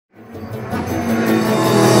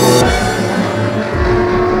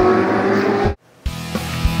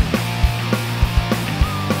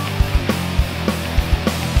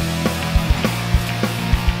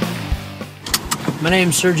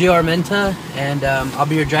name's Sergio Armenta, and I'll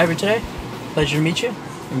be your driver today. Pleasure to meet you.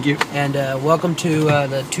 Thank you. And welcome to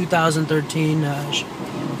the 2013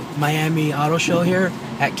 Miami Auto Show here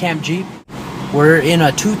at Camp Jeep. We're in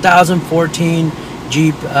a 2014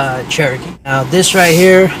 Jeep Cherokee. Now this right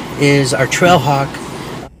here is our Trailhawk,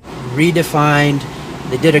 redefined.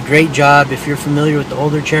 They did a great job. If you're familiar with the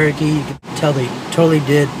older Cherokee, you can tell they totally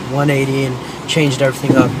did 180 and changed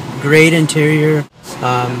everything up. Great interior.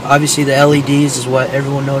 Obviously the LEDs is what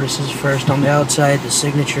everyone notices first on the outside, the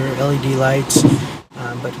signature LED lights.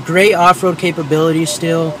 But great off-road capability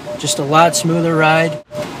still, just a lot smoother ride.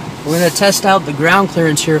 We're going to test out the ground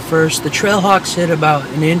clearance here first. The Trailhawks hit about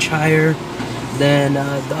an inch higher than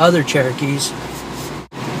the other Cherokees.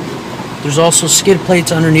 There's also skid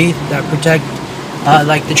plates underneath that protect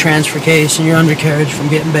like the transfer case and your undercarriage from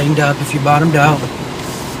getting banged up if you bottomed out.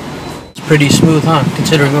 It's pretty smooth, huh,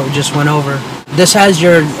 considering what we just went over. This has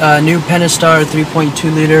your new Pentastar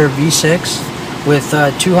 3.2 liter V6 with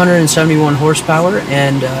 271 horsepower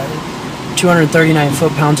and 239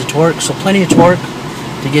 foot-pounds of torque, so plenty of torque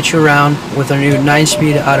to get you around with our new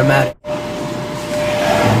 9-speed automatic.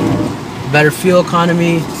 Better fuel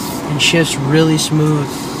economy and shifts really smooth.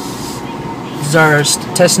 These are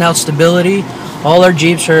testing out stability. All our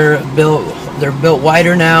Jeeps are built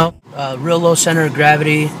wider now, real low center of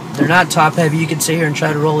gravity. They're not top heavy. You can sit here and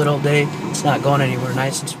try to roll it all day. It's not going anywhere,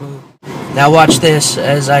 nice and smooth. Now watch this.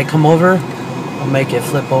 As I come over, I'll make it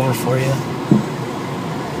flip over for you.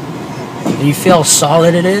 And you feel how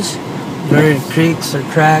solid it is? There are any creaks or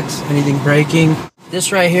cracks, anything breaking.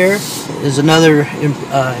 This right here is another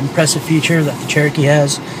impressive feature that the Cherokee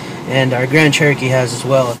has, and our Grand Cherokee has as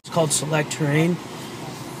well. It's called Select Terrain.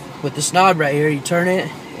 With this knob right here, you turn it,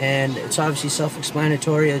 and it's obviously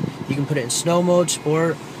self-explanatory. You can put it in snow mode,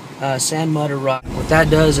 sport, sand, mud, or rock. What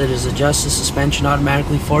that does, it is adjust the suspension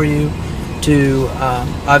automatically for you to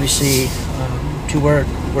obviously to work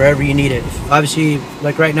wherever you need it. Obviously,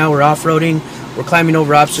 like right now, we're off-roading, we're climbing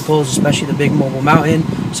over obstacles, especially the big mobile mountain.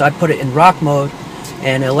 So I put it in rock mode,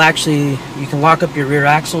 and it'll actually, you can lock up your rear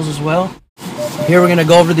axles as well. Here we're gonna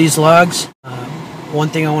go over these logs. One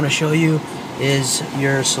thing I want to show you is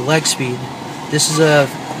your select speed. This is a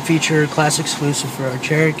feature class exclusive for our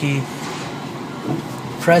Cherokee.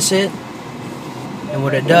 Press it, and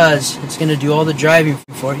what it does, it's going to do all the driving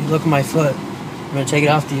for you. Look at my foot. I'm going to take it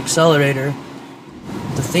off the accelerator.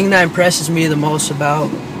 The thing that impresses me the most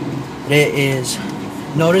about it is,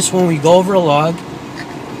 notice when we go over a log,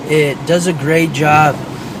 it does a great job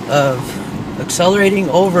of accelerating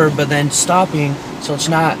over but then stopping, so it's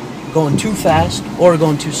not going too fast or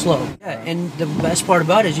going too slow. Yeah, and the best part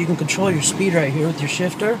about it is you can control your speed right here with your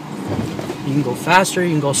shifter. You can go faster,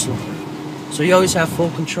 you can go slower. So you always have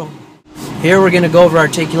full control. Here we're going to go over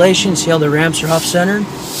articulation, see how the ramps are off-centered.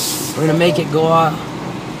 We're going to make it go off,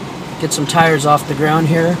 get some tires off the ground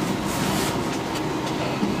here.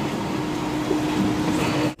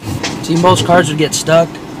 See, most cars would get stuck,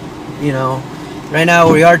 you know. Right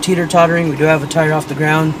now we are teeter-tottering, we do have a tire off the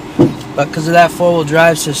ground. But because of that four-wheel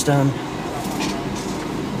drive system,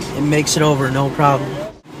 it makes it over no problem.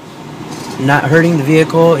 Not hurting the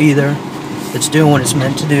vehicle either. It's doing what it's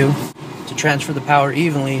meant to do, to transfer the power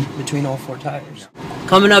evenly between all four tires.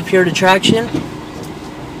 Coming up here to traction,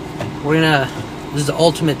 this is the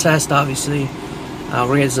ultimate test obviously.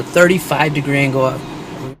 It's a 35-degree angle up.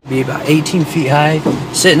 We'll be about 18 feet high.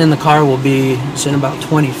 Sitting in the car will be sitting about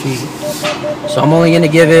 20 feet. So I'm only going to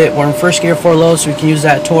give it, we're in first gear 4 low, so we can use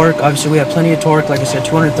that torque. Obviously we have plenty of torque, like I said,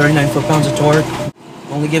 239 foot-pounds of torque.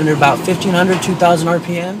 Only giving it about 1,500, 2,000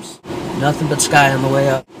 RPMs. Nothing but sky on the way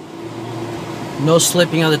up. No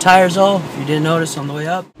slipping of the tires though, if you didn't notice on the way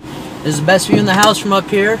up. This is the best view in the house from up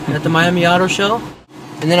here at the Miami Auto Show.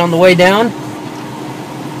 And then on the way down,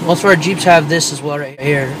 most of our Jeeps have this as well right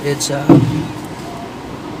here. It's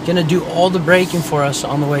going to do all the braking for us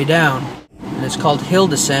on the way down. And it's called hill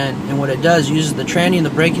descent, and what it does, uses the tranny and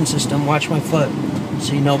the braking system. Watch my foot,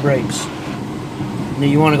 see, no brakes. And then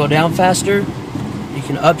you want to go down faster, you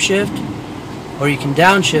can upshift, or you can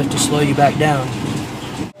downshift to slow you back down.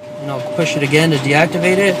 And I'll push it again to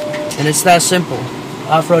deactivate it, and it's that simple.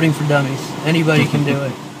 Off-roading for dummies, anybody can do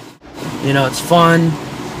it. You know, it's fun,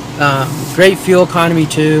 great fuel economy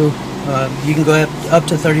too. You can go up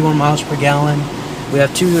to 31 miles per gallon. We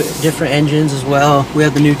have 2 different engines as well. We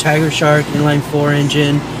have the new Tiger Shark inline 4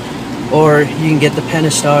 engine, or you can get the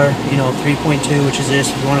Pentastar, you know, 3.2, which is this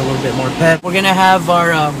if you want a little bit more pep. We're gonna have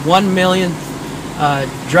our 1 millionth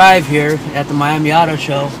drive here at the Miami Auto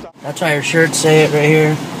Show. That's why our shirts say it right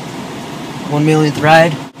here, 1 millionth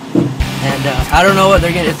ride. And I don't know what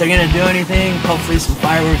they're gonna, if they're gonna do anything. Hopefully some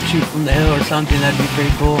fireworks shoot from the hill or something. That'd be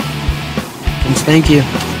pretty cool. Thank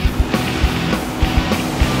you.